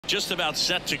just about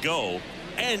set to go,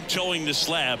 and towing the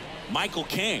slab, Michael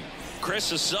King.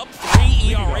 Chris, a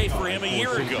sub-3 ERA for him a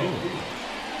year ago.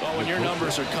 Well, when your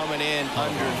numbers are coming in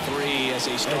under 3 as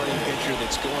a starting pitcher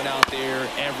that's going out there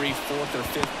every 4th or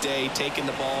 5th day, taking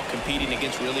the ball, competing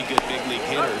against really good big league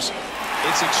hitters,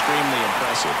 it's extremely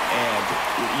impressive. And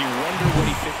you wonder what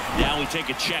he picked. Now we take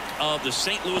a check of the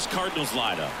St. Louis Cardinals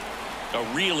lineup.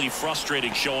 A really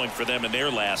frustrating showing for them in their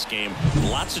last game.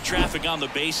 Lots of traffic on the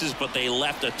bases, but they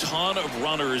left a ton of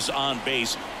runners on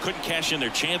base. Couldn't cash in their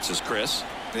chances, Chris.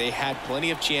 They had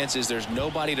plenty of chances. There's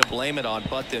nobody to blame it on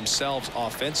but themselves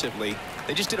offensively.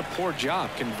 They just did a poor job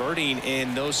converting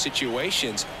in those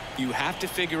situations. You have to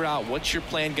figure out what's your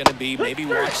plan going to be. Maybe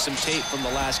watch some tape from the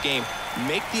last game.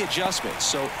 Make the adjustments.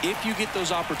 So if you get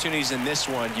those opportunities in this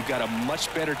one, you've got a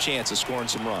much better chance of scoring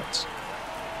some runs.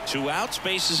 2 outs,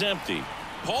 base is empty.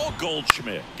 Paul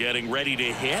Goldschmidt getting ready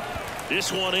to hit.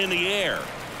 This one in the air.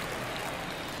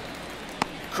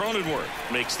 Cronenworth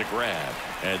makes the grab,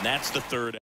 and that's the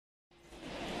 3rd.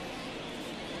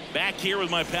 Back here with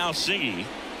my pal Singy,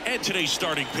 and today's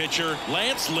starting pitcher,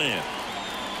 Lance Lynn.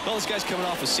 Well, this guy's coming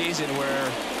off a season where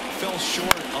fell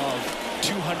short of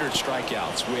 200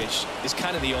 strikeouts, which is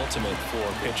kind of the ultimate for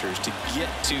pitchers to get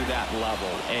to that level.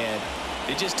 And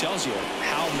it just tells you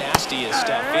how nasty his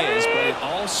stuff is, but it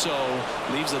also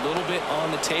leaves a little bit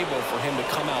on the table for him to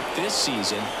come out this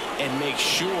season and make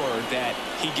sure that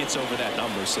he gets over that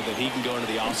number so that he can go into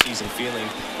the offseason feeling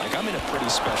like I'm in a pretty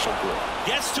special group.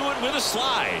 Gets to it with a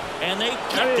slide, and they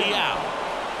get the out.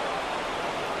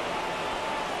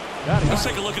 Let's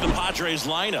take a look at the Padres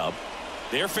lineup.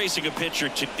 They're facing a pitcher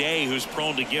today who's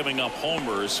prone to giving up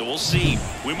homers, so we'll see.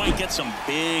 We might get some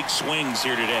big swings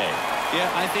here today. Yeah,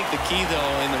 I think the key,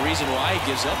 though, and the reason why he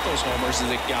gives up those homers is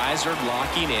that guys are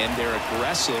locking in, they're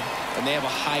aggressive, and they have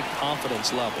a high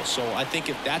confidence level. So I think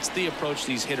if that's the approach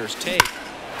these hitters take.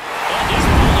 And this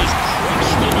ball is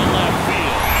crushed into left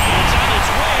field. It's on its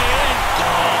way and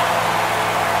gone.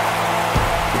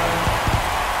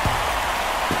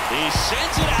 He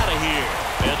sends it out of here.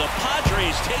 And the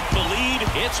Padres take the lead.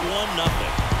 It's 1-0.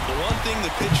 The one thing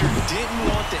the pitcher didn't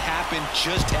want to happen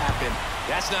just happened.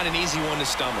 That's not an easy one to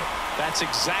stomach. That's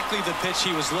exactly the pitch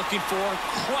he was looking for.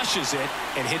 Crushes it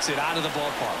and hits it out of the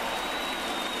ballpark.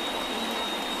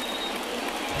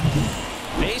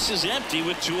 Base is empty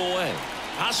with 2 away.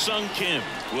 Ha-Sung Kim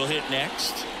will hit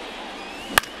next.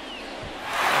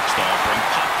 Next offering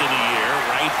popped in the air,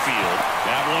 right field.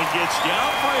 That one gets down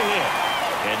for a hit.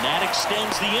 And that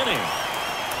extends the inning.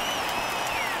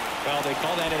 Well, they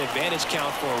call that an advantage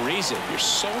count for a reason. You're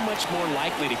so much more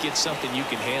likely to get something you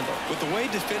can handle. With the way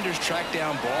defenders track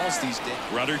down balls these days.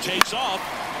 Runner takes off.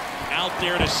 Out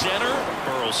there to center.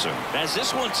 Burleson has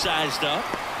this one sized up.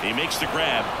 He makes the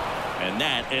grab, and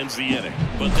that ends the inning.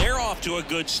 But they're off to a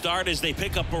good start as they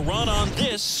pick up a run on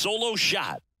this solo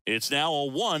shot. It's now a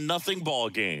 1-0 ball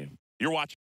game. You're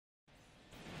watching.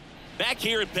 Back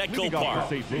here at Petco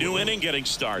Park. New inning getting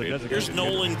started. Here's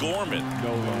Nolan Gorman.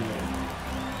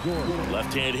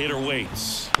 Left-hand hitter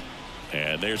waits.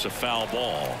 And there's a foul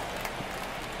ball.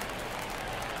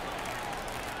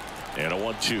 And a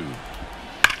 1-2.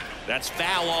 That's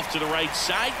foul off to the right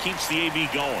side. Keeps the AB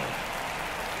going.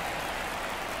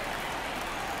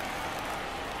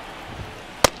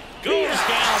 Goes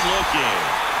down looking.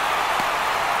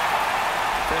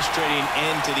 Frustrating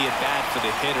end to the at-bat for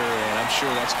the hitter, and I'm sure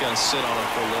that's going to sit on him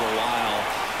for a little while.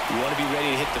 You want to be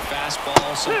ready to hit the fastball.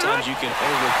 Sometimes you can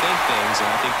overthink things, and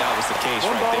I think that was the case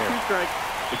right there.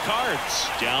 The Cards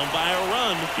down by a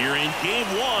run here in game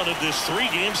 1 of this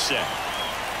 3-game set.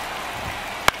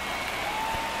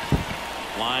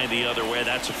 Line the other way.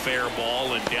 That's a fair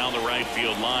ball and down the right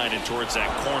field line and towards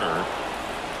that corner.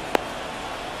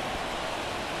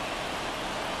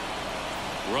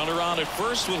 Runner on at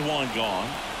first with 1 gone.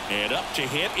 And up to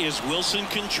hit is Wilson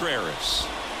Contreras.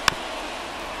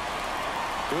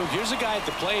 Boom, here's a guy at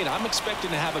the plate. I'm expecting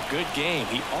to have a good game.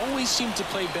 He always seems to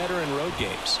play better in road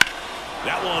games.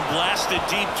 That one blasted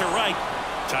deep to right.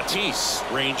 Tatis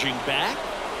ranging back.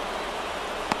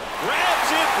 Grabs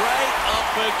it right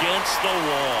up against the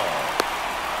wall.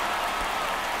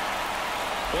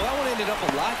 Well, that one ended up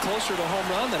a lot closer to home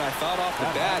run than I thought off the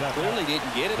bat. Clearly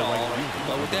didn't get it all.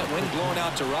 But with that wind blowing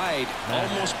out to right,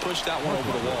 almost pushed that one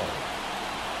over the wall.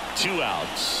 2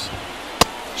 outs.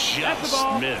 Just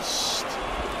missed.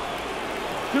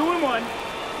 2-1.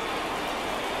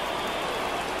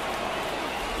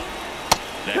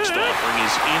 Next offering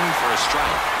is in for a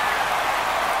strike.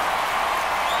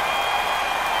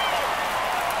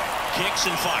 Kicks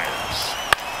and fires.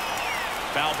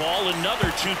 Foul ball,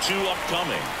 another 2-2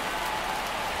 upcoming.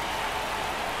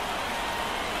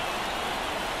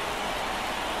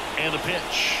 And the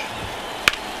pitch.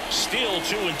 Still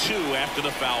 2-2 after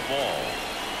the foul ball.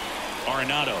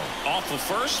 Arenado off the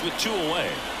first with 2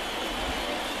 away.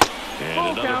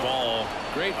 And another ball.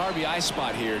 Great RBI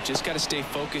spot here. Just got to stay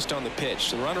focused on the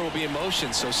pitch. The runner will be in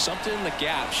motion, so something in the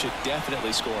gap should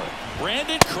definitely score.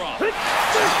 Brandon Crawford threw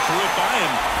it by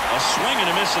him. A swing and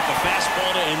a miss at the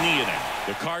fastball to end the inning.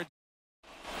 The Card.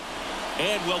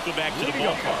 And welcome back to the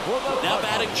ballpark. Now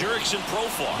batting Jurickson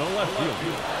Profar. The left fielder,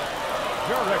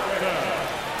 Jurickson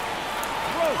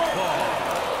Profar.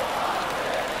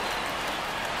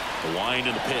 The wind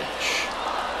and the pitch.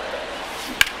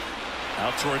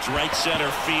 Out towards right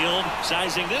center field.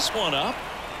 Sizing this one up.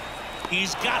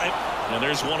 He's got it. And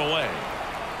there's one away.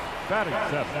 Batting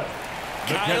 7.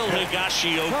 Kyle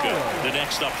Higashioka, the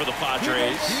next up for the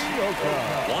Padres.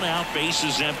 Higashioka. 1 out, base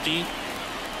is empty.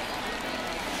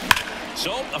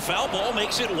 So a foul ball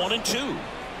makes it 1-2.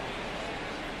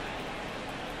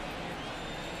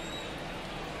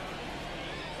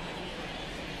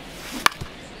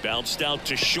 Bounced out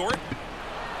to short.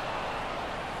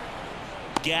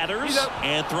 Gathers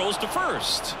and throws to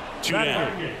first. 2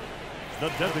 down.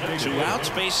 2 outs,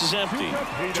 base is empty.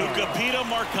 Tucupita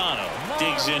Marcano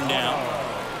digs in now.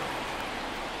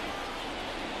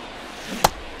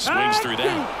 Swings through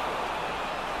that.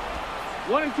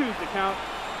 1-2 is the count.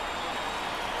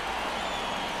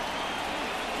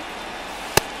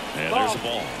 And there's a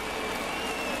ball.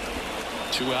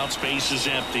 2 outs, base is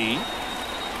empty.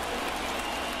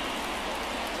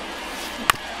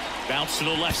 Bounce to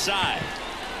the left side.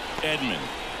 Edman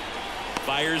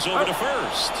fires over to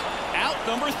first. Out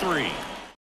number 3.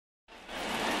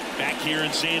 Back here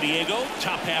in San Diego,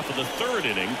 top half of the 3rd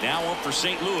inning. Now up for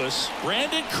St. Louis,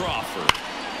 Brandon Crawford.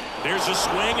 There's a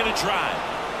swing and a drive.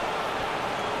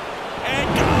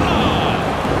 And gone!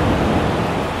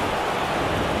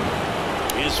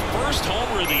 His first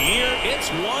homer of the year. It's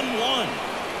 1-1.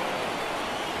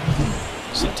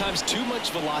 Sometimes too much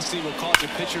velocity will cause a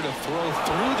pitcher to throw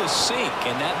through the sink,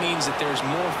 and that means that there's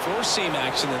more four-seam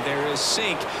action than there is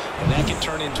sink, and that can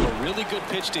turn into a really good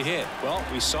pitch to hit. Well,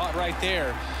 we saw it right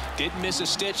there. Didn't miss a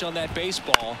stitch on that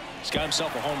baseball. He's got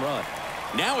himself a home run.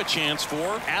 Now a chance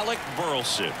for Alec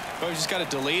Burleson. Well, you just got to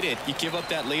delete it. You give up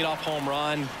that leadoff home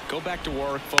run, go back to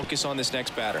work, focus on this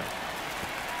next batter.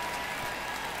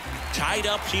 Tied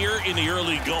up here in the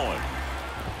early going.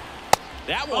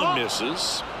 That one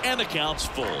misses, and the count's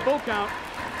full. Full count.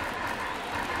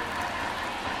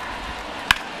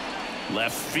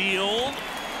 Left field.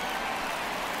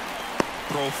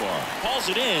 Profar hauls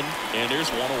it in, and there's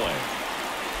one away.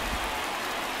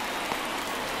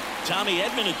 Tommy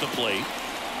Edman at the plate.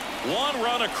 1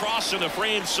 run across in the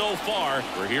frame so far.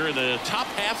 We're here in the top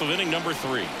half of inning number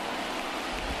 3.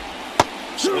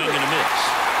 Swing and a miss.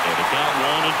 And the count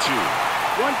 1-2.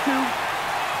 1-2.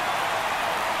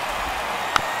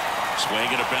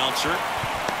 Swing and a bouncer.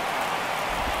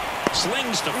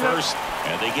 Slings to first,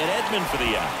 and they get Edman for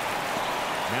the out.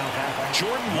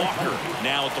 Jordan Walker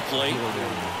now at the plate.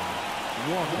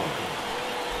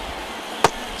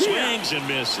 Swings and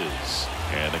misses.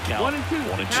 And the count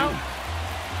 1-2.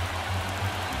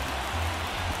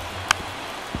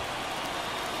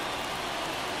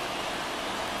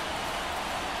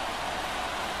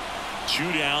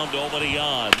 Two down, nobody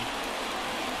on.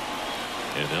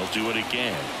 And they'll do it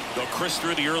again. Though Chris,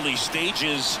 through the early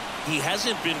stages, he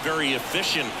hasn't been very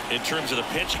efficient in terms of the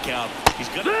pitch count. He's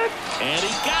gonna, and he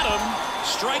got him.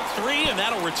 Strike 3, and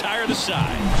that'll retire the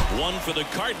side. 1 for the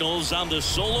Cardinals on the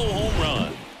solo home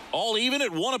run. All even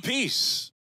at 1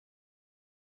 apiece.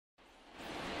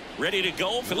 Ready to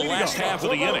go for the last half of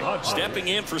the inning. Stepping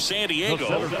in for San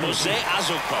Diego, Jose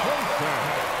Azocar.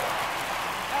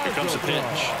 Here comes the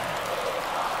pitch.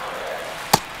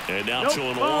 And now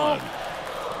 2-1.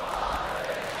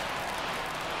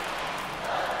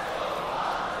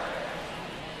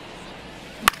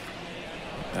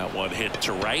 That one hit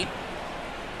to right.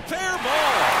 Fair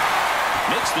ball.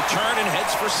 Makes the turn and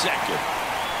heads for second.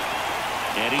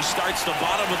 And he starts the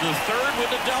bottom of the 3rd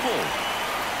with a double.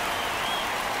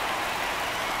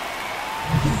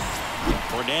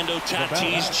 Fernando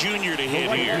Tatis Jr. to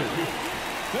hit here.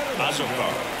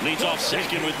 Azocar leads off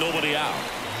second with nobody out.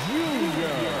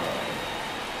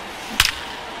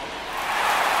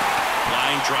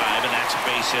 Line drive, and that's a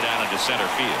base hit out into center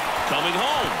field. Coming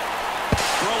home.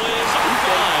 Throw is on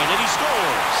line, and he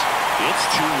scores. It's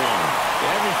 2-1.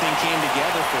 Everything came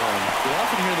together for him. We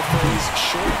often hear the phrase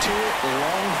short to it,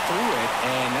 long through it,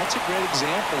 and that's a great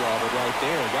example of it right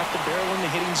there. Got the barrel in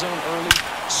the hitting zone early,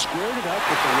 squared it up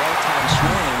with the well-timed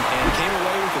swing, and came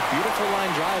away with a beautiful line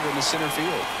drive in the center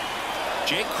field.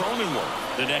 Jake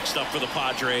Cronenworth, the next up for the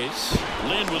Padres.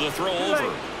 Lynn with a throw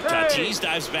over. Tatis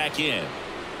dives back in.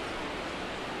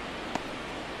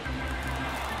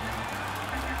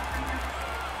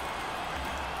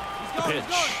 The pitch.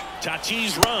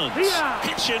 Tatis runs.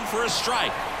 Pitch in for a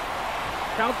strike.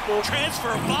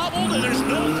 Transfer bobbled, and there's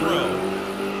no throw.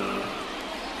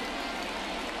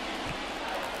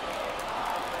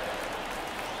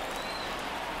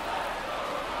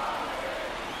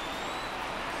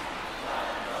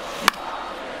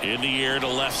 In the air to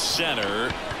left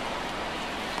center.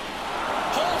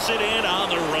 Pulls it in on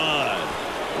the run.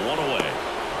 One away.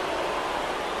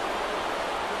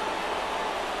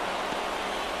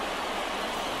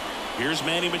 Here's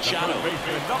Manny Machado.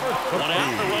 One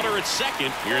out, the runner at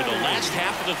second. Here in the last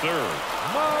half of the third.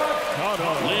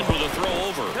 Lynn with a throw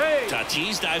over.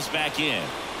 Tatis dives back in.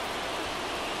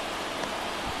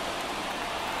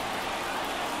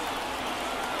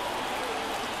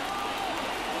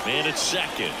 Man at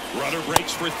second. Runner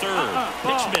breaks for third.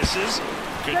 Pitch misses.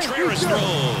 Contreras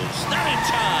throws. Not in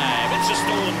time. It's a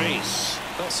stolen base.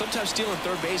 Well, sometimes stealing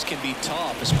third base can be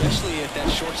tough, especially if that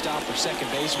shortstop or second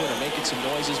baseman are making some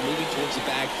noises, moving towards the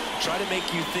bag, try to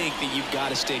make you think that you've got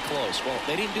to stay close. Well,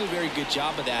 they didn't do a very good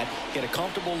job of that. Get a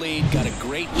comfortable lead, got a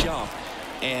great jump,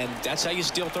 and that's how you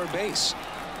steal third base.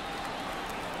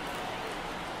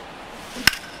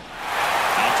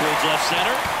 Out towards left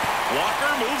center.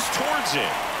 Walker moves towards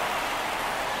it.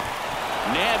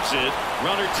 Nabs it.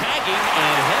 Runner tagging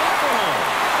and heading for home.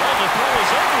 Well, the throw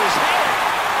is over his head.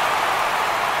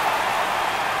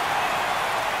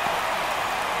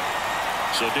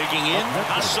 So digging in,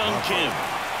 Ha-Sung Kim.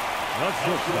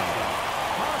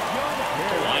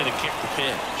 The line to kick the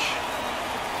pitch.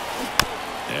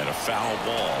 And a foul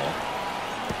ball.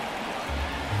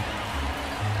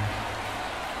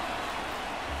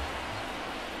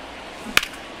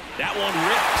 That one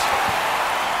ripped.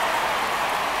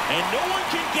 And no one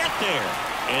can get there.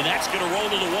 And that's going to roll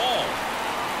to the wall.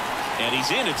 And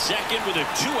he's in at second with a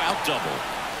 2-out double.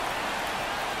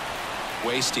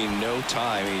 Wasting no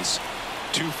time. He's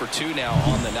 2 for 2 now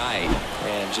on the night,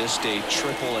 and just a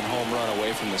triple and home run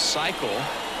away from the cycle.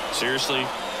 Seriously,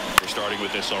 we're starting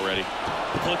with this already.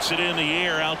 Puts it in the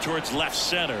air out towards left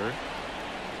center.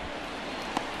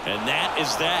 And that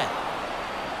is that.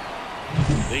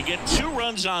 They get 2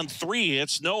 runs on 3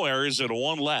 hits, no errors, and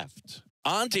 1 left.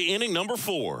 On to inning number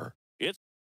 4.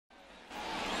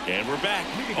 And we're back.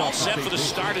 All set for the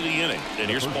start of the inning. And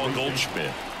here's Paul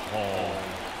Goldschmidt.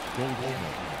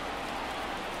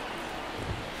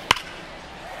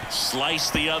 Slice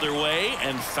the other way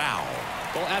and foul.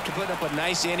 Well, after putting up a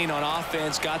nice inning on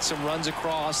offense, got some runs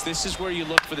across, this is where you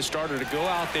look for the starter to go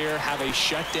out there, have a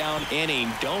shutdown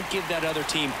inning. Don't give that other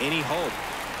team any hope.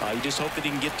 You just hope that he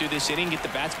can get through this inning, get the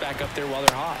bats back up there while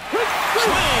they're hot.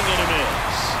 Swing and a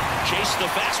miss. Chase the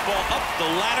fastball up the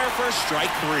ladder for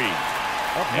strike 3.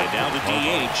 And now the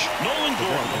DH, Nolan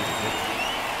Gorman.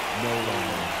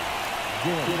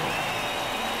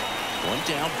 One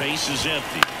down, base is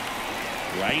empty.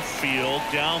 Right field,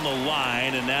 down the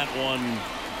line, and that one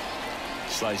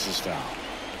slices foul.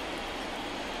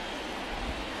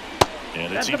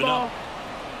 And it's even up.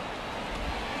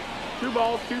 2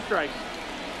 balls, 2 strikes.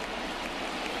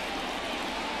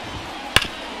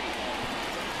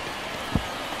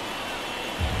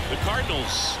 The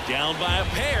Cardinals down by a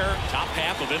pair. Top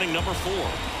half of inning number 4.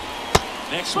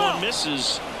 Next one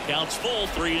misses. Counts full,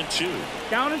 3-2.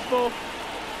 Count is full.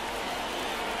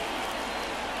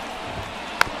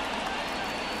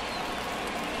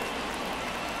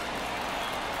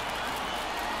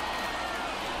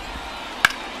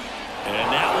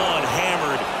 And that one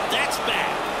hammered. That's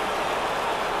back.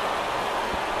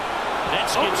 That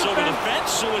skips over the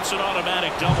fence, so it's an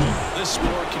automatic double. This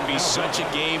sport can be such a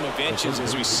game of inches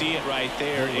as we see it right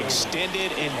there.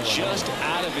 Extended and just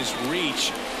out of his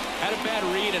reach. Had a bad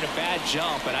read and a bad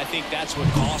jump, and I think that's what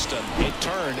cost him. It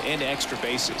turned into extra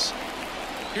bases.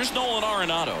 Here's Nolan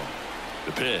Arenado.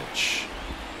 The pitch.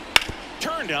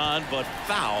 Turned on, but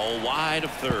foul wide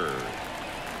of third.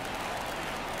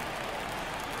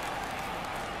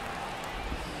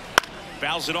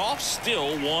 Fouls it off,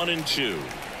 still 1-2.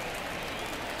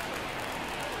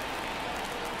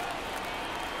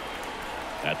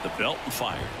 At the belt and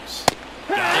fires.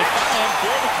 Got it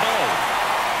for the call.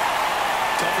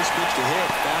 Toughest pitch to hit,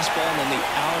 fastball on the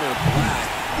outer black.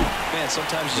 Man,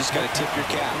 sometimes you just got to tip your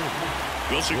cap.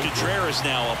 Wilson Contreras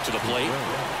now up to the plate.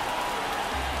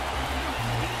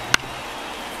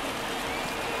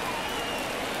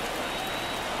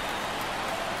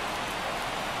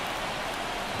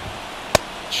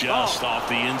 Just off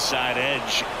the inside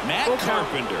edge. Matt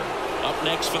Carpenter up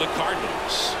next for the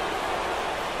Cardinals.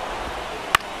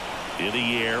 In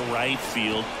the air, right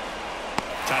field.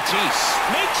 Tatis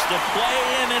makes the play,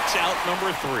 and it's out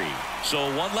number 3.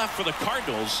 So one left for the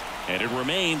Cardinals, and it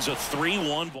remains a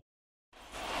 3-1 ball.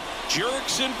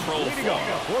 Jurickson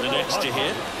profile, the next to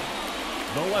hit.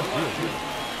 The left field,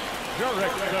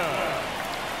 Jurickson.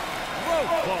 Road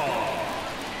ball.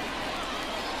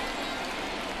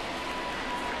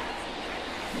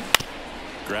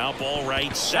 Ground ball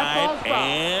right side,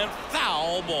 and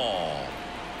foul ball.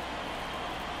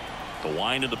 The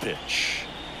wind of the pitch.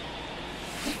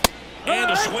 And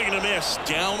a swing and a miss.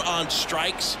 Down on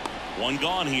strikes. One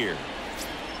gone here.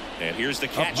 And here's the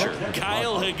catcher,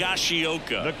 Kyle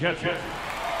Higashioka. The catcher,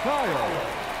 Kyle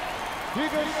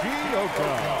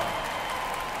Higashioka.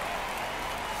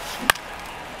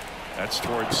 That's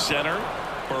towards center.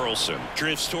 Burleson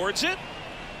drifts towards it.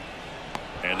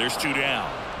 And there's 2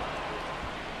 down.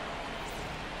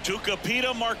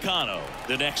 Tucupita Marcano,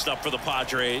 the next up for the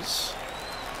Padres.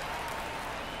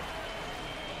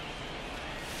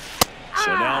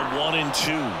 So now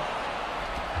 1-2.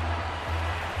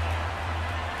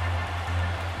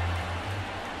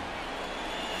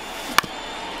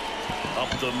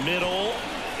 Up the middle,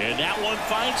 and that one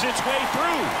finds its way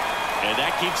through, and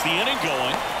that keeps the inning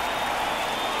going.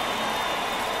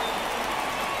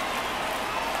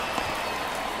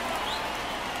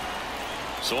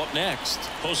 So up next,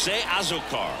 Jose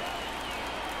Azocar.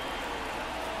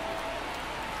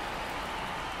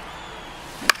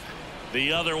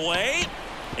 The other way,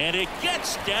 and it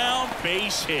gets down,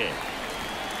 base hit.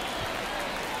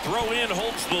 Throw in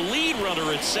holds the lead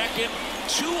runner at second.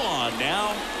 2 on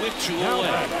now with 2 away.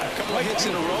 A couple of hits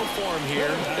in a row for him here.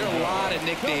 There are a lot of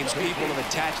nicknames people have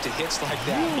attached to hits like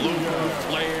that. Blooper,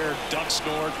 flare, duck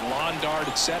snort, lawn dart,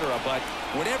 etc. But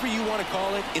whatever you want to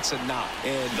call it, it's a knock.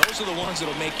 And those are the ones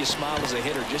that'll make you smile as a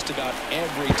hitter just about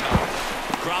every time.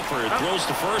 Crawford throws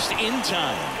to first in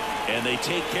time. And they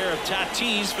take care of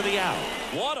Tatis for the out.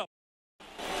 What a...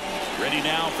 Ready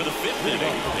now for the 5th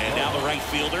inning. And now the right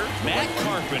fielder, Matt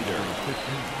Carpenter.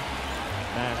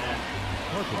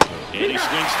 And he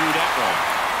swings through that one.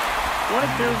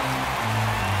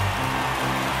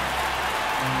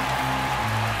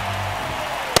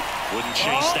 1-2. Wouldn't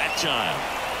chase that time.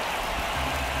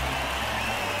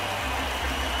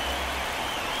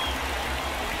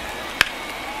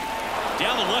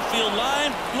 Down the left field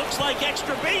line, looks like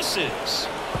extra bases.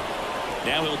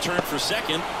 Now he'll turn for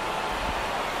second.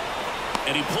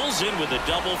 And he pulls in with a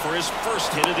double for his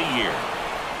first hit of the year.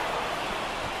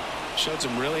 Showed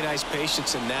some really nice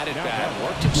patience in that at bat.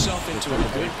 Worked himself into a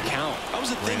good count. That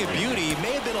was a thing of beauty. He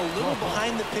may have been a little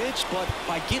behind the pitch, but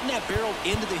by getting that barrel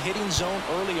into the hitting zone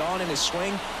early on in his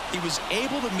swing, he was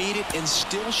able to meet it and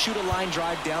still shoot a line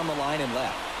drive down the line and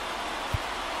left.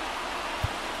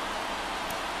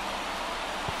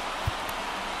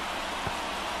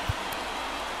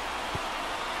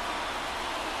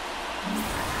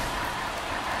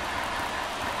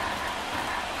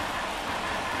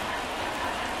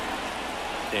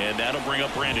 And that'll bring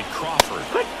up Brandon Crawford.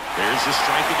 There's the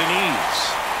strike at the knees.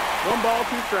 1 ball,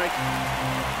 2 strikes.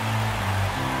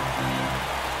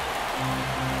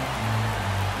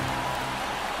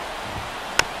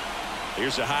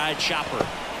 Here's a high chopper.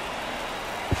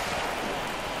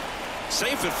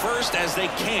 Safe at first as they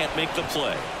can't make the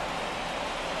play.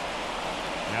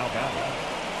 Now batting,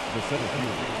 the center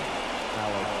fielder,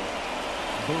 Alec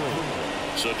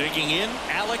Burleson. So digging in,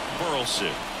 Alec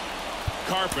Burleson.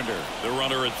 Carpenter, the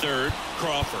runner at third.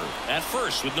 Crawford at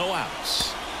first with no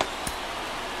outs.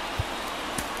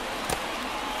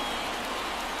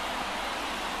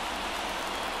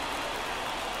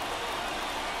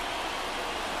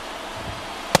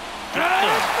 Got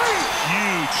him.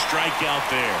 Huge strikeout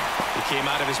there. He came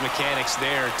out of his mechanics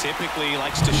there. Typically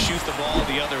likes to shoot the ball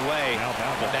the other way,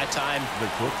 but that time a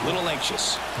little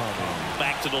anxious.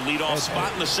 Back to the leadoff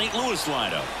spot in the St. Louis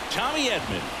lineup. Tommy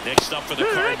Edman next up for the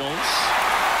Cardinals.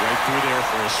 Right through there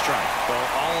for a strike. Well,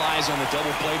 all eyes on the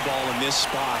double play ball in this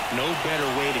spot. No better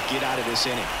way to get out of this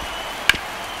inning.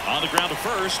 On the ground to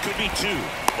first, could be 2.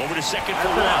 Over to second for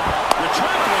 1.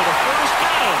 Return throw to first,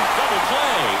 got him. Double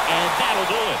play, and that'll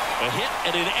do it. A hit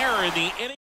and an error in the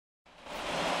inning.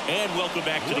 And welcome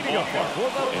back to the ballpark.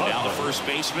 And now the first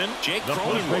baseman, Jake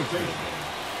Cronenworth.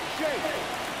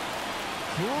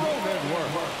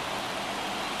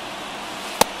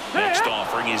 Next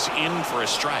offering is in for a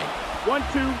strike.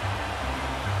 1-2.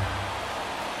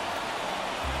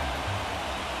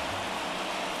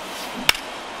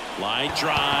 Line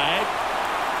drive.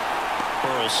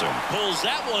 Burleson pulls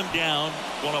that one down.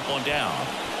 1 up, 1 down.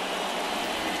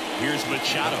 Here's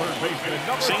Machado.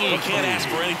 Singing, you can't ask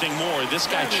for anything more. This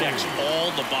guy checks all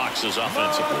the boxes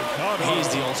offensively. He's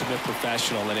the ultimate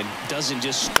professional, and it doesn't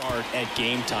just start at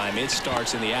game time. It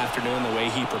starts in the afternoon, the way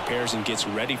he prepares and gets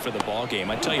ready for the ball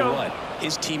game. I tell you what,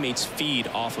 his teammates feed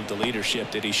off of the leadership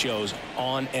that he shows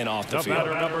on and off the field.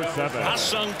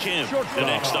 Ha-Sung Kim, the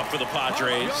next up for the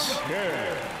Padres.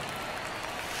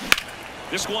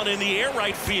 This one in the air,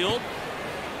 right field.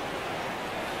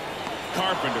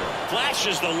 Carpenter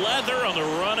flashes the leather on the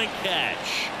running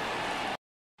catch.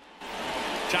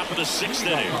 Top of the 6th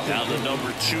inning. Now the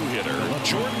number 2 hitter,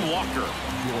 Jordan Walker.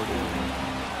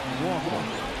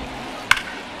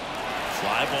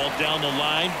 Fly ball down the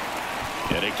line.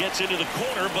 And it gets into the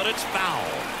corner, but it's foul.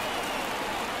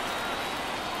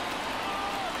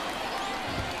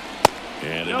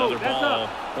 And another ball.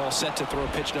 All set to throw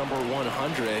pitch number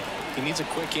 100. He needs a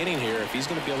quick inning here if he's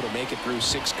going to be able to make it through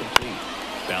 6 complete.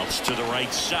 Bounce to the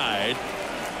right side.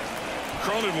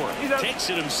 Cronenworth takes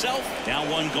it himself. Now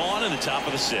one gone in the top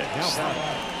of the 6th.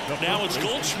 Now it's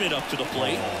Goldschmidt up to the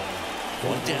plate.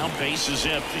 One down, base is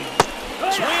empty.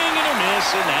 Swing and a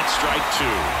miss, and that's strike 2.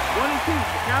 1 and 2.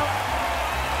 Count.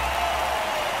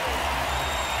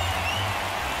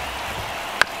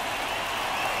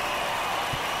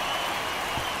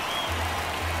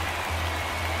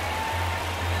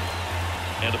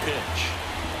 And a pitch.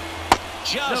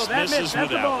 Just misses with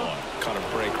that one. Caught a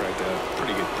break right there.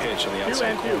 Pretty good pitch on the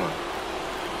outside corner.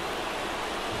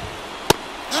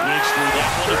 Swings through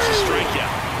that one. It's a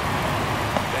strikeout.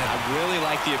 Man, I really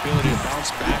like the ability to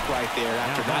bounce back right there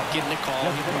after not getting a call.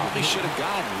 He probably should have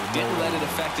gotten. Didn't let it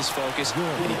affect his focus,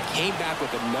 and he came back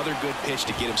with another good pitch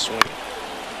to get him swinging.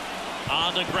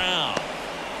 On the ground.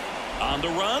 On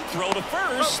the run, throw to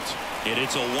first. And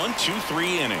it's a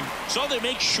 1-2-3 inning. So they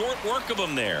make short work of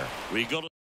him there. We go to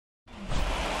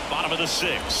bottom of the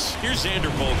 6th. Here's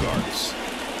Xander Bogaerts.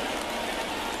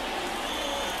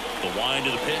 The wind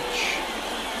of the pitch.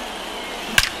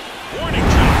 Warning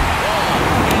track.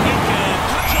 And you can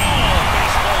touch all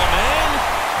baseball, man.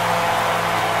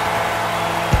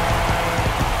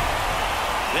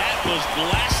 That was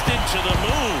blasted to the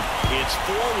moon. It's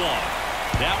 4-1.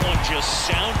 That one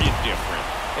just sounded different.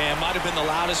 And it might have been the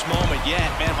loudest moment yet.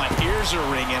 Man, my ears are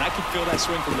ringing. I can feel that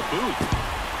swing from the booth.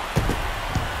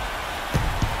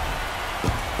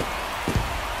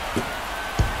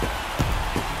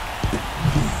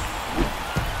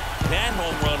 That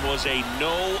home run was a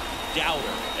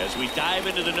no-doubter as we dive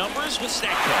into the numbers with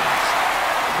StatCast.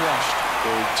 Crushed.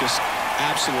 They're just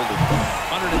absolutely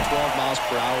 112 miles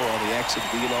per hour on the exit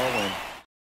velo. And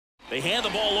they hand the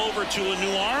ball over to a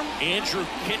new arm, Andrew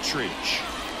Kittredge.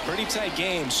 pretty tight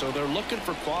game, so they're looking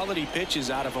for quality pitches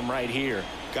out of him right here.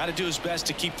 Got to do his best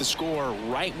to keep the score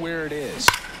right where it is.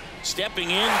 Stepping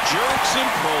in, jerks in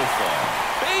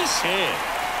profile. Base hit.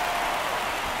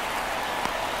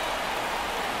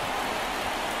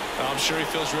 I'm sure he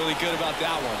feels really good about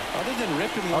that one. Other than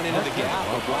ripping one into the gap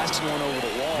or blasting one over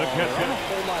the wall, there aren't a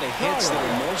whole lot of hits that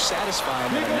are more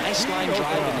satisfying than a nice line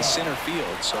drive in the center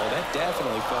field, so that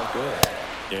definitely felt good.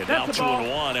 And now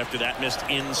 2-1 after that missed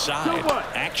inside.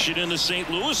 Action in the St.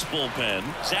 Louis bullpen.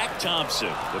 Zach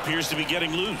Thompson appears to be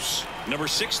getting loose. Number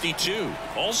 62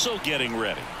 also getting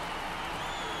ready.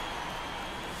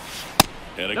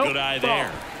 And a good eye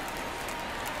there.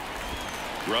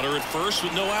 Runner at first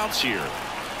with no outs here.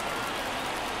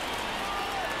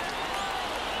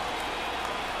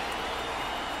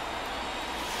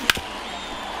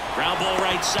 Ground ball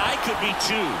right side, could be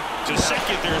two. To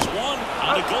second, there's one.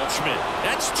 On to Goldschmidt.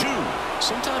 That's two.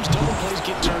 Sometimes double plays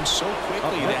get turned so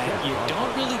quickly that you don't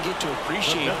really get to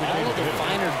appreciate all of the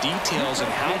finer details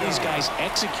and how these guys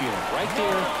execute them. Right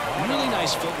there, really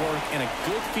nice footwork, and a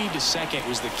good feed to second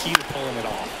was the key to pulling it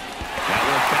off. That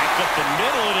one back up the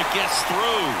middle, and it gets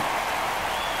through.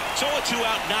 So a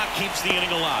two-out knock keeps the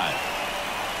inning alive.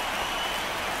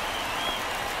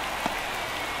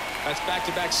 That's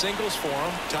back-to-back singles for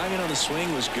him. Timing on the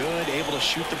swing was good, able to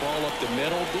shoot the ball up the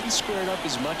middle. Didn't square it up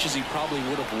as much as he probably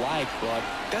would have liked, but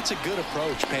that's a good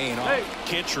approach paying off.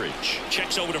 Kittredge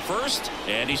checks over to first,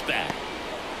 and he's back.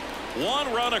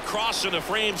 One run across in the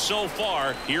frame so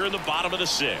far here in the bottom of the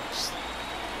sixth.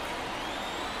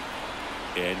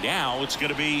 And now it's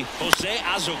going to be Jose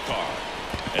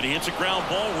Azocar. And he hits a ground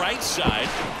ball right side,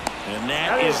 and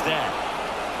that is that.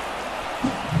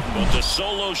 But the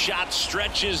solo shot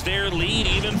stretches their lead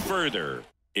even further.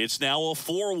 It's now a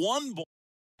 4-1 ball.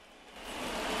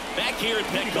 Back here at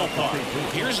Petco Park,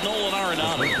 here's Nolan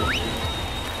Arenado.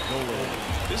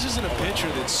 This isn't a pitcher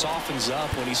that softens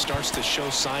up when he starts to show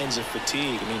signs of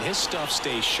fatigue. I mean, his stuff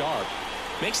stays sharp.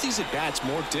 makes these at-bats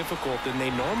more difficult than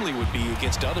they normally would be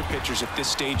against other pitchers at this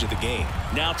stage of the game.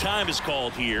 Now time is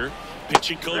called here.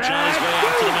 Pitching coach on his way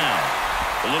out to the mound.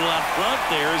 A little out front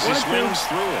there as he swings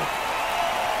through it.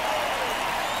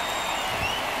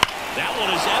 That one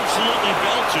is absolutely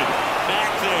belted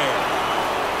back there.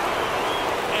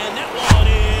 And that one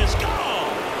is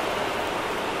gone.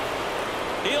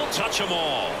 He'll touch them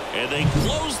all. And they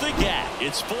close the gap.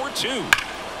 It's 4-2.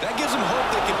 That gives them hope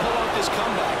they can pull off this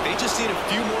comeback. They just need a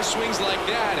few more swings like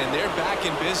that, and they're back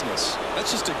in business.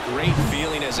 That's just a great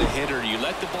feeling as a hitter. You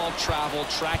let the ball travel,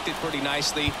 tracked it pretty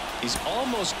nicely. He's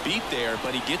almost beat there,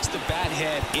 but he gets the bat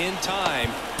head in time,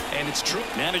 and it's true.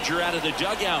 Manager out of the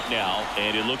dugout now,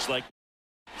 and it looks like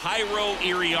Jairo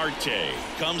Iriarte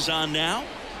comes on now.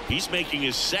 He's making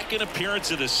his second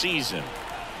appearance of the season.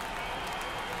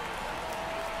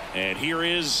 And here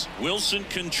is Wilson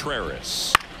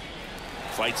Contreras.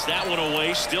 Fights that one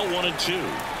away, still 1-2.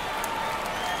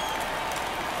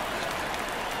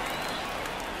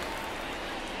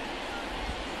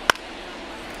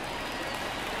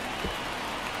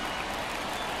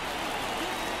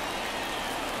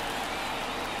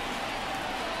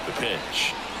 The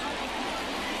pitch.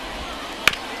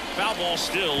 Foul ball,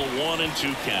 still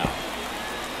 1-2 count.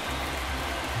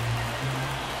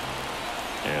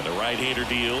 And the right-hander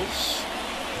deals.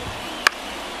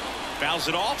 Fouls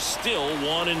it off, still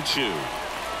 1-2.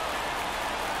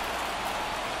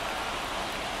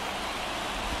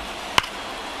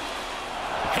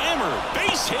 Hammer,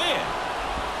 base hit.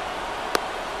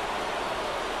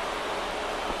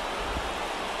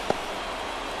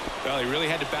 Well, he really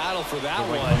had to battle for that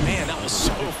one. Man, that was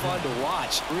so fun to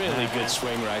watch. Really good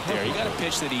swing right there. He got a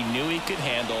pitch that he knew he could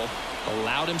handle,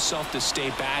 allowed himself to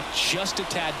stay back just a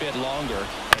tad bit longer,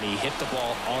 and he hit the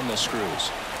ball on the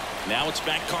screws. Now it's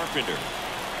Matt Carpenter.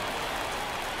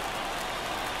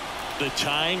 The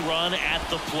tying run at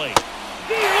the plate.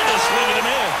 And a swing and a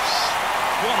miss.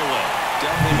 One away.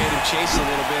 Definitely made him chase a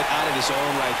little bit out of his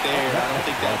own right there. I don't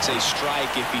think that's a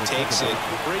strike if he takes it.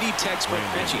 Pretty textbook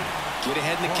pitching. Get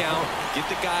ahead in the count, get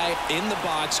the guy in the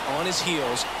box on his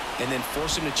heels, and then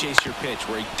force him to chase your pitch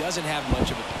where he doesn't have much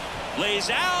of a...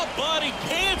 Lays out, but he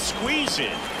can't squeeze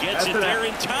it. Gets it there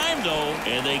in time, though,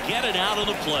 and they get it out of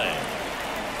the play.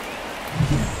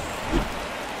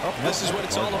 This is what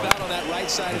it's all about on that right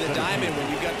side of the diamond when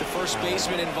you've got the first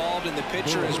baseman involved and the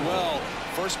pitcher as well.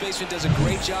 First baseman does a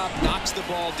great job, knocks the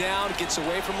ball down, gets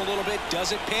away from a little bit,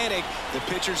 doesn't panic. The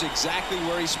pitcher's exactly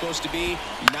where he's supposed to be.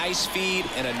 Nice feed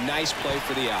and a nice play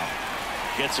for the out.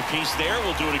 Gets a piece there.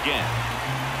 We'll do it again.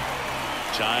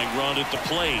 Tying run at the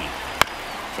plate.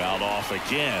 Fouled off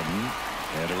again,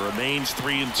 and it remains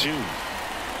 3-2.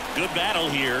 Good battle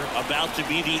here. About to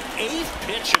be the 8th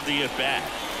pitch of the at-bat.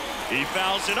 He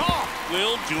fouls it off.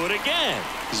 We'll do it again.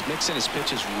 He's mixing his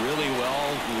pitches really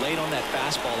well. Late on that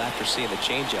fastball after seeing the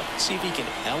changeup. See if he can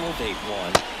elevate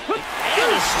one.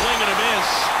 And a swing and a miss.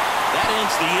 That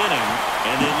ends the inning,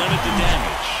 and they limit the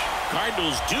damage.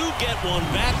 Cardinals do get one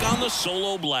back on the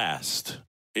solo blast.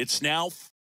 It's now...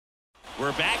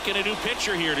 We're back in a new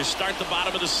pitcher here to start the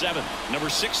bottom of the 7th. Number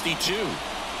 62.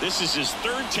 This is his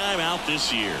 3rd time out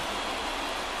this year.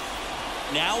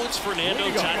 Now it's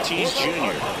Fernando Tatis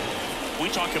Jr. We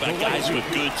talk about guys with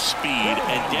good speed,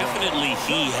 and definitely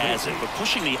he has it. But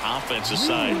pushing the offense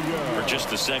aside for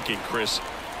just a second, Chris,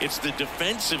 it's the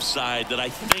defensive side that I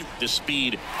think the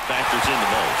speed factors in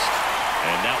the most.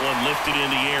 And that one lifted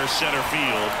in the air, center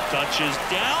field. Touches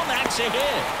down, that's a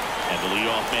hit. And the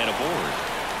leadoff man aboard.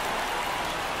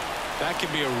 That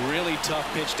could be a really tough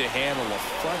pitch to handle. A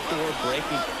front door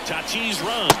breaking. Tatis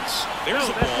runs. There's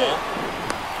a ball.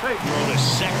 Throw to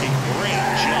second, great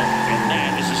jump, and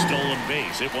that is a stolen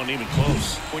base. It wasn't even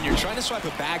close. When you're trying to swipe a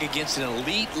bag against an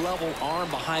elite-level arm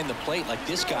behind the plate like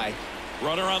this guy.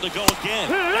 Runner on the go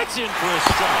again. That's in for a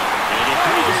strike. And it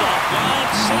goes off line,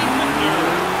 safe and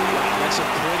third. That's a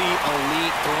pretty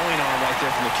elite throwing arm right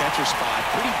there from the catcher spot.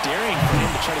 Pretty daring for him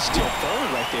to try to steal third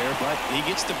right there, but he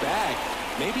gets the bag.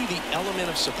 Maybe the element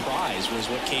of surprise was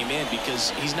what came in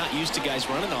because he's not used to guys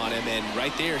running on him, and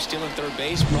right there, stealing third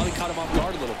base, probably caught him off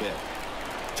guard a little bit.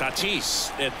 Tatis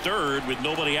at third with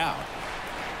nobody out.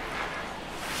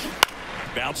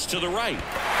 Bounce to the right.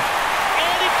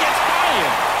 And it gets by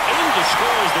him. Inga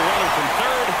scores the runner from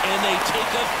third, and they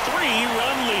take a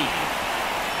 3-run lead.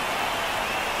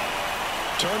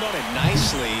 Turned on it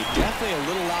nicely. Definitely a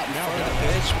little out in front of the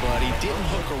pitch, but he didn't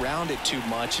hook around it too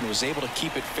much and was able to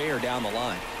keep it fair down the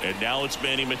line. And now it's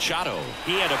Manny Machado.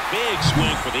 He had a big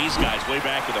swing for these guys way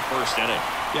back in the first inning.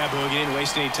 Yeah, Boog, he didn't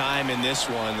waste any time in this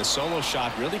one. The solo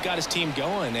shot really got his team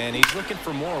going, and he's looking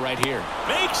for more right here.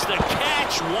 Makes the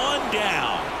catch, one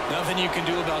down. Nothing you can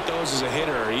do about those as a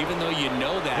hitter. Even though you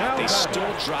know that, they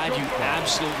still drive you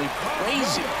absolutely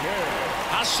crazy.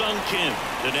 Ha-Sung Kim,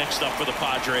 the next up for the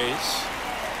Padres.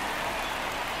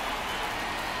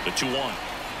 The 2-1.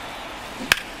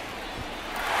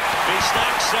 Base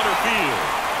knock, center field.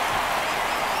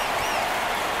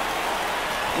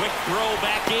 Quick throw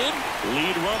back in.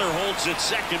 Lead runner holds it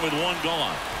second with one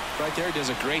gone. Right there, does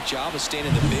a great job of staying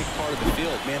in the big part of the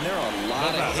field. Man, there are a lot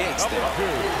of hits there.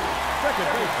 Second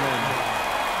baseman,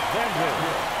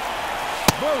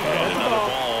 and another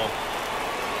ball.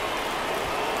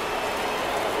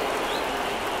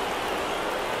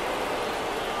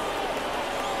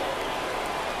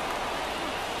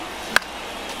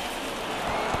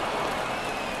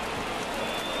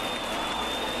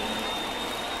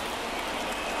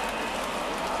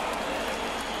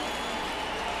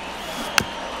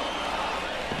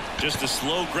 Just a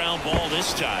slow ground ball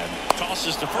this time.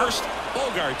 Tosses to first.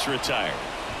 Bogart's retired.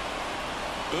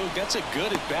 Boog, that's a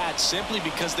good at bat simply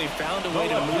because they found a way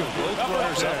to move both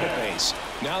runners up a base.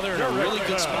 Now they're in a really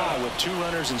good spot with two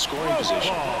runners in scoring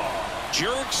position.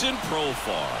 Jerks and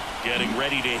Profar getting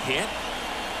ready to hit.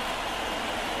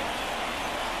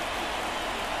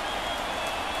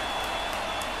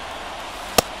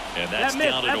 And that's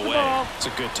down and away. It's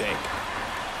a good take.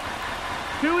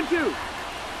 2-2.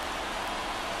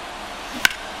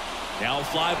 Now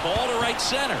fly ball to right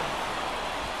center.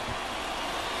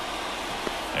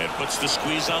 And puts the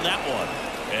squeeze on that one.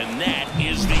 And that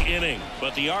is the inning.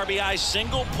 But the RBI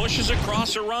single pushes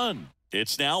across a run.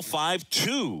 It's now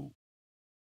 5-2.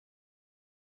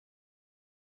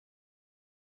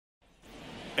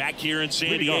 Back here in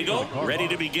San Diego, ready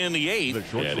to begin the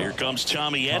eighth. And here comes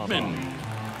Tommy Edman.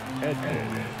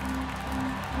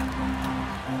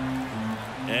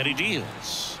 And he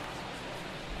deals.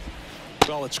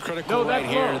 Well, it's critical right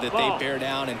here that they bear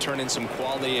down and turn in some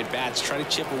quality at bats. Try to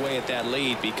chip away at that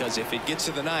lead, because if it gets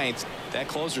to the ninth, that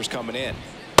closer's coming in.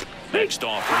 Next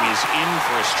offering is in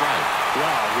for a strike.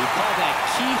 Well, we call that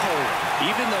keyhole.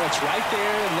 Even though it's right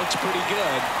there and looks pretty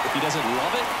good, if he doesn't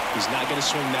love it, he's not going to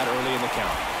swing that early in the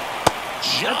count.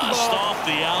 Just off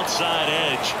the outside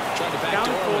edge. Tried to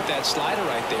backdoor with that slider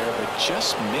right there, but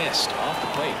just missed off the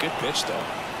plate. Good pitch, though.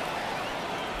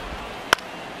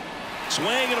 Swing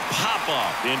and a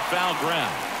pop-up in foul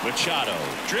ground. Machado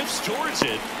drifts towards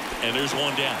it, and there's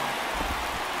one down.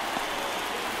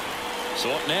 So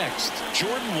up next,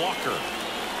 Jordan Walker.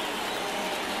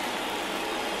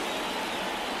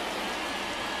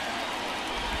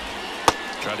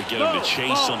 Try to get him to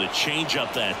chase on the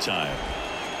changeup that time.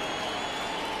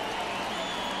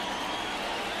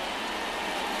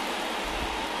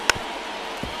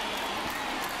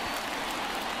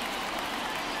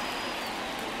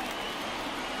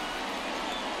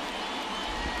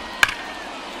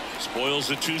 Spoils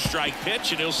the two-strike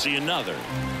pitch, and he'll see another.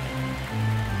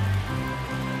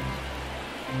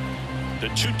 The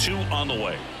 2-2 on the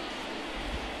way.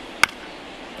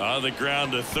 On the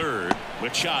ground to third.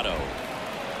 Machado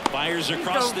fires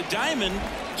across the diamond.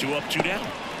 2 up, 2 down.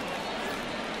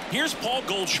 Here's Paul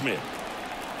Goldschmidt.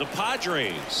 The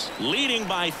Padres leading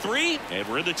by 3, and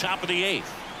we're in the top of the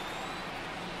 8th.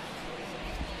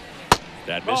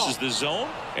 That misses the zone,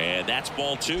 and that's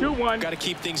ball 2. 2-1. Got to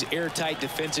keep things airtight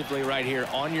defensively right here.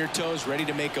 On your toes, ready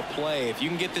to make a play. If you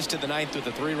can get this to the ninth with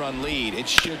a 3-run lead, it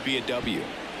should be a W.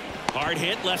 Hard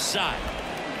hit left side.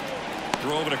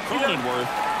 Throw over to Cronenworth.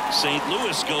 St.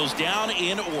 Louis goes down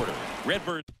in order.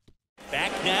 Redbird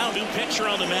back now. New pitcher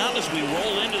on the mound as we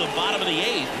roll into the bottom of the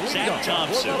 8th. Zach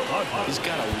Thompson. He's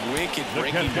got a wicked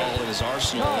breaking ball in his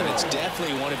arsenal, and it's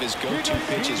definitely one of his go-to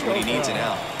pitches when he needs an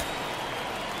out.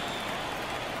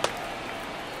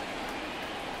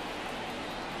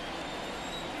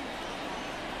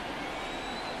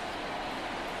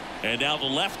 And now the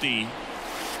lefty.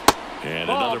 And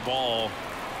another ball.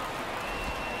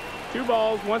 2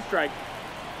 balls, 1 strike.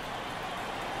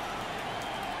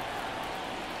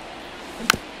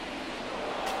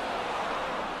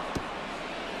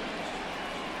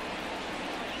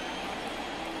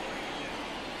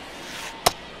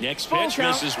 Next pitch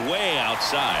misses way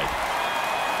outside.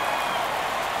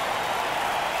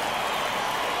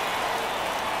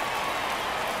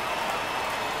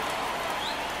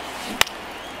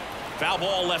 Foul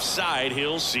ball left side.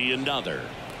 He'll see another.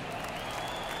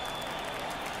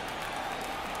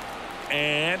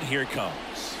 And here it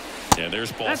comes. And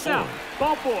there's ball That's 4. out.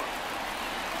 Ball 4.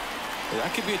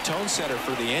 That could be a tone setter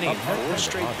for the inning. 4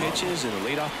 straight pitches and the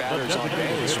leadoff batter's on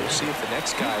base. We'll see if the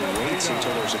next guy waits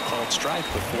until there's a called strike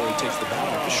before he takes the bat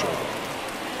off his shoulder.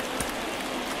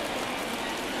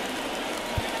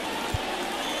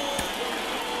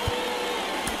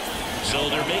 So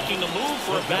they're making a move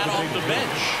for a bat off the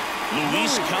bench.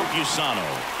 Luis Campusano,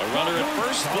 a runner at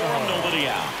first, for him, nobody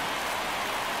out.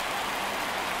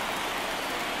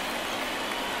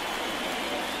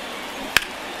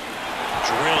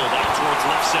 Drilled out towards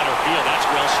left center field. That's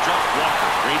well struck.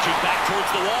 Walker raging back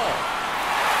towards the wall.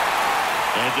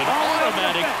 And an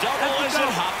automatic double as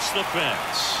it hops the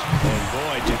fence. And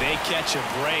boy, do they catch a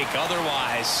break.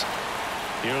 Otherwise,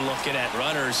 you're looking at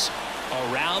runners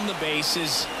around the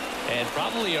bases and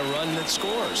probably a run that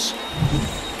scores.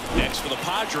 Next for the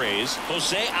Padres,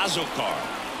 Jose Azocar.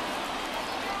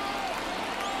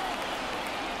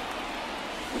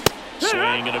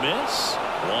 Swing and a miss.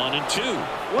 1 and 2.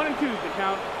 1 and 2 is the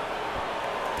count.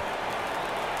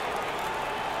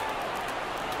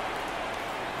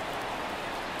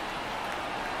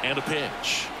 And a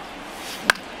pitch.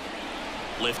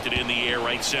 Lifted in the air,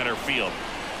 right center field.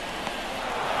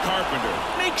 Carpenter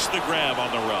makes the grab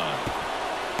on the run.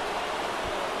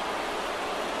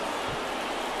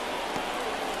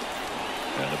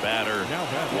 And the batter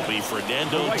will be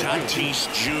Fernando Tatis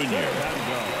Jr.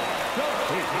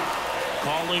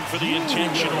 Calling for the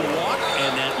intentional walk,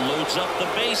 and that loads up the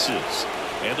bases.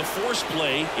 And the force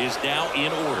play is now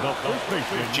in order.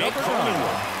 Jake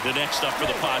Cronenworth, the next up for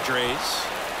the Padres.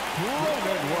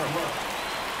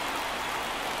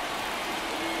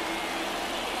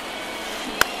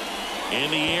 In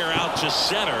the air out to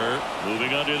center.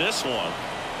 Moving under this one.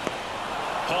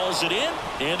 Hauls it in,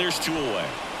 and there's 2 away.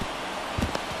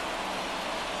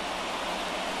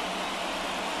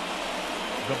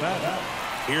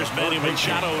 Here's Manny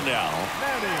Machado now.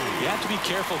 You have to be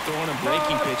careful throwing him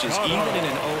breaking pitches, even in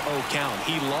an 0-0 count.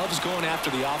 He loves going after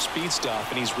the off-speed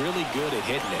stuff, and he's really good at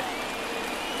hitting it.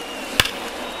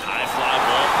 High fly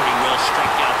ball, pretty well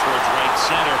struck out towards right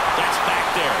center. That's back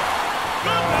there.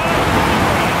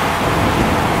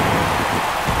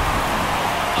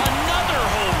 Another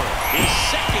homer. His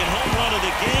second home run of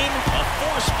the game. A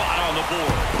 4-spot on the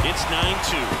board. It's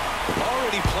 9-2.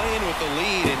 Already playing with the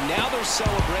lead, and now they're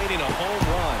celebrating a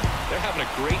home run. They're having a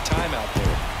great time out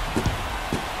there.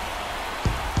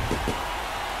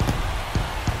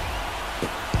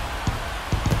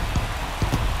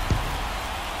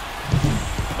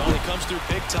 Well, he comes through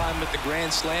big time with the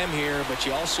grand slam here, but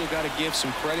you also got to give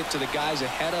some credit to the guys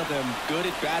ahead of him. Good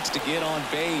at bats to get on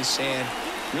base and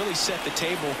really set the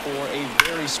table for a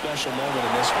very special moment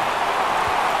in this one.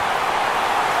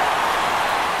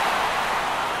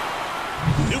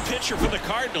 New pitcher for the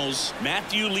Cardinals,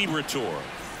 Matthew Liberatore.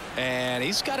 And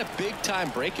he's got a big-time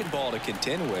breaking ball to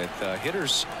contend with.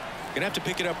 Hitters going to have to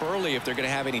pick it up early if they're going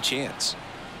to have any chance.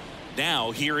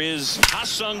 Now here is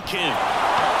Ha-Sung Kim.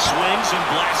 Swings and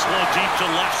blasts one deep to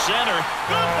left center.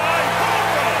 Goodbye,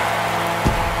 Bronco!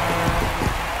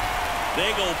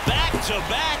 They go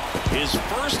back-to-back. His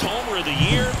first homer of the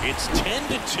year. It's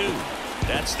 10-2.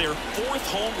 That's their 4th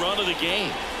home run of the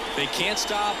game. They can't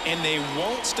stop, and they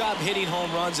won't stop hitting home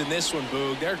runs in this one,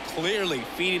 Boog. They're clearly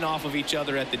feeding off of each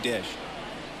other at the dish.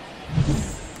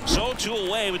 So 2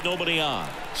 away with nobody on.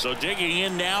 So digging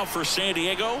in now for San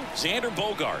Diego, Xander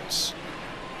Bogaerts.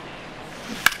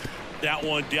 That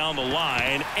one down the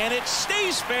line, and it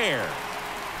stays fair.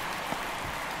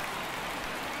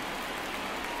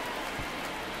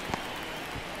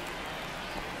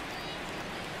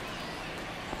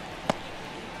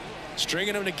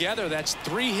 Stringing them together, that's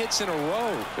 3 hits in a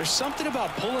row. There's something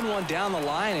about pulling one down the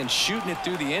line and shooting it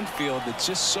through the infield that's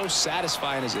just so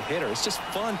satisfying as a hitter. It's just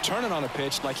fun turning on a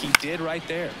pitch like he did right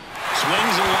there.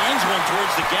 Swings and lines one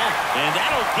towards the gap, and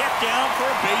that'll get down for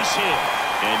a base hit.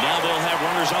 And now they'll have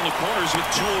runners on the corners with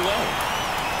 2 away.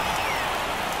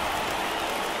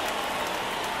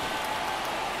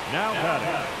 Now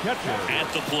catcher at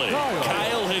the plate,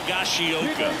 Kyle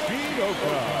Higashioka.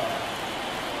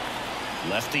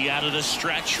 Lefty out of the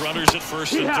stretch, runners at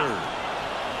first and third.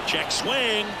 Check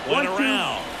swing, went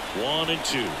around. 1 and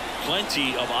 2.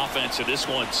 Plenty of offense in this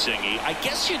one, Singy. I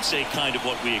guess you'd say kind of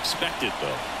what we expected,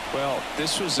 though. Well,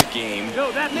 this was a game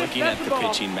looking at the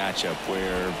pitching matchup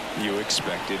where you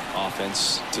expected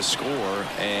offense to score,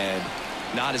 and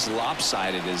not as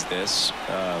lopsided as this.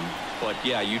 But,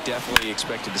 yeah, you definitely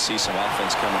expected to see some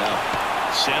offense coming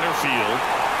up. Center field.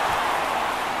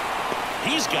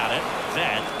 He's got it.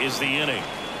 That is the inning.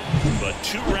 But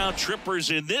 2 round trippers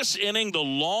in this inning. The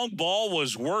long ball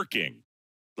was working.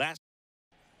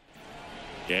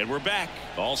 And we're back.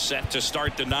 All set to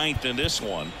start the ninth in this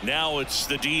one. Now it's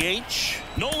the DH,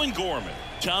 Nolan Gorman.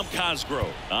 Tom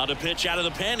Cosgrove on to pitch out of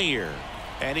the pen here.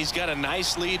 And he's got a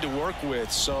nice lead to work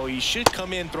with, so he should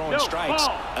come in throwing strikes,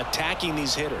 attacking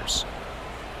these hitters.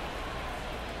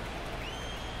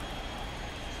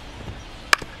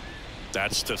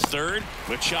 That's to third.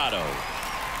 Machado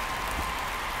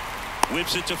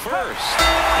whips it to first.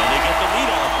 And they get the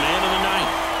leadoff man in the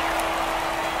ninth.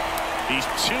 He's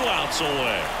 2 outs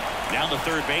away. Now the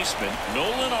third baseman,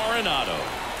 Nolan Arenado.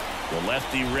 The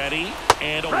lefty ready,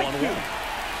 and a 1-1.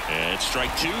 And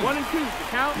strike 2. 1-2 the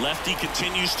count. Lefty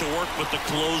continues to work with the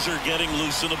closer getting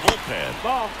loose in the bullpen.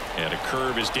 Ball. And a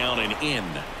curve is down and in.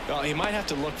 Well, he might have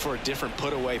to look for a different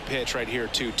put-away pitch right here,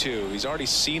 2-2. He's already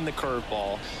seen the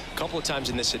curveball a couple of times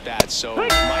in this at-bat, so he might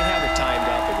have it timed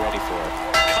up and ready for it.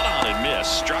 Cut on and miss.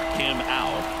 Struck him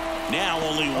out. Now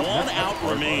only 1 out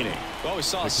remaining. Well, we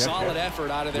saw a solid effort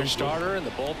out of their starter, and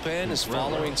the bullpen is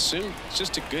following suit. It's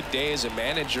just a good day as a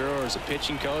manager or as a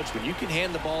pitching coach when you can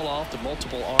hand the ball off to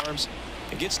multiple arms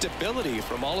and get stability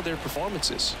from all of their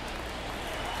performances.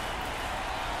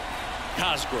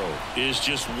 Cosgrove is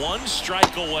just 1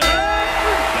 strike away.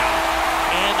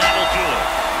 And that'll do it.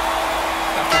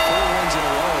 After 4 wins in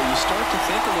a row, you start to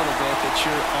think a little bit that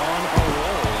you're on a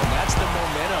roll, and that's the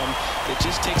momentum that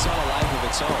just takes on a life of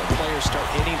its own. Players start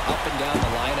hitting up and down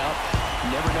the lineup.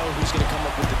 You never know who's going to come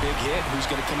up with the big hit, who's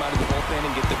going to come out of the bullpen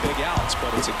and get the big outs,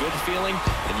 but it's a good feeling,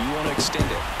 and you want to extend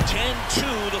it. 10-2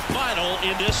 the final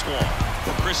in this one.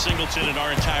 For Chris Singleton and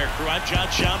our entire crew, I'm John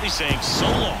Shambi saying so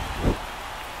long.